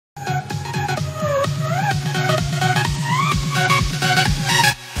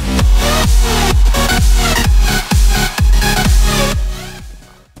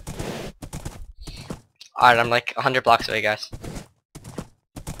Alright, I'm like 100 blocks away, guys.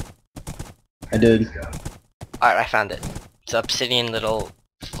 I did. Alright, I found it. It's an obsidian little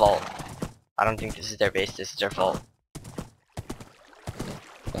vault. I don't think this is their base, this is their vault.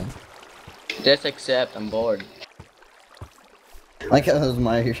 Just accept, I'm bored. Like that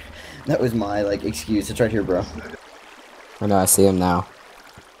was my like excuse. It's right here, bro. I know, I see him now.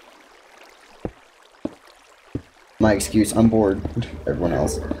 My excuse. I'm bored. Everyone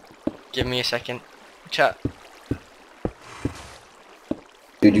else. Give me a second. Chat.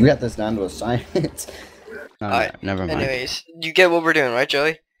 Dude, you got this down to a science. Alright, never mind. anyways, you get what we're doing, right,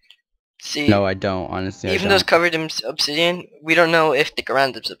 Joey? See, No, I don't, honestly. even though it's covered in obsidian, we don't know if the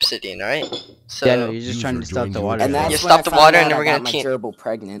ground is obsidian, right? So, Yeah, no, you're just trying to stop the water. And that's You when stop I the found water and out then we're I gonna got my team. gerbil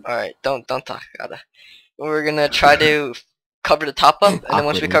pregnant. Alright, don't talk about it. We're gonna try to cover the top up, and then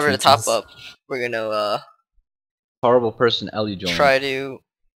once we Awkward cover the top entrances. up, we're gonna Horrible person, Ellie joined. try to.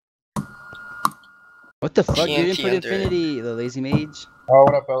 What the fuck? You didn't TNT put under it. infinity, the lazy mage? Oh,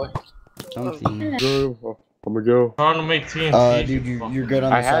 what up, Ellie? Something. I'm gonna go. Trying to make TNT. Dude, you're good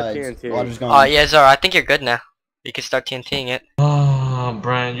on the I had sides. TNT. Water's gone. Oh yeah, Zara, I think you're good now. You can start TNTing it. Oh,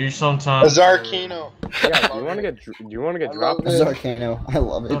 Brian, you sometimes. CzarCano. Yeah, do you wanna get dropped? CzarCano. I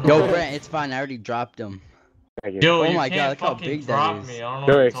love it. Yo, Brent, it's fine. I already dropped him. Yo, Oh you my God, can't look how fucking big that drop is. me. I don't know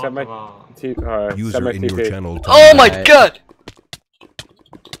Yo, what you're accept talking my about. User in your channel. Oh my Alright. god!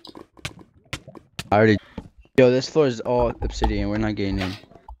 I already. Yo, this floor is all obsidian. We're not getting in.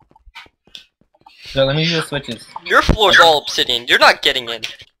 So let me do the switches. Your floor's all obsidian. You're not getting in.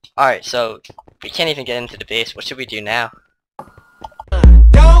 Alright, so we can't even get into the base. What should we do now?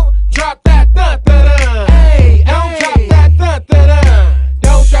 Don't drop that da-da-da. Hey, don't drop that da-da-da.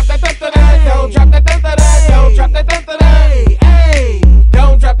 Don't drop that da-da-da. Don't drop that da-da-da. Don't drop that da-da-da. Hey,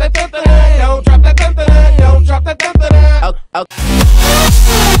 don't drop that da-da-da. Don't drop that da-da-da. Don't drop that da-da-da.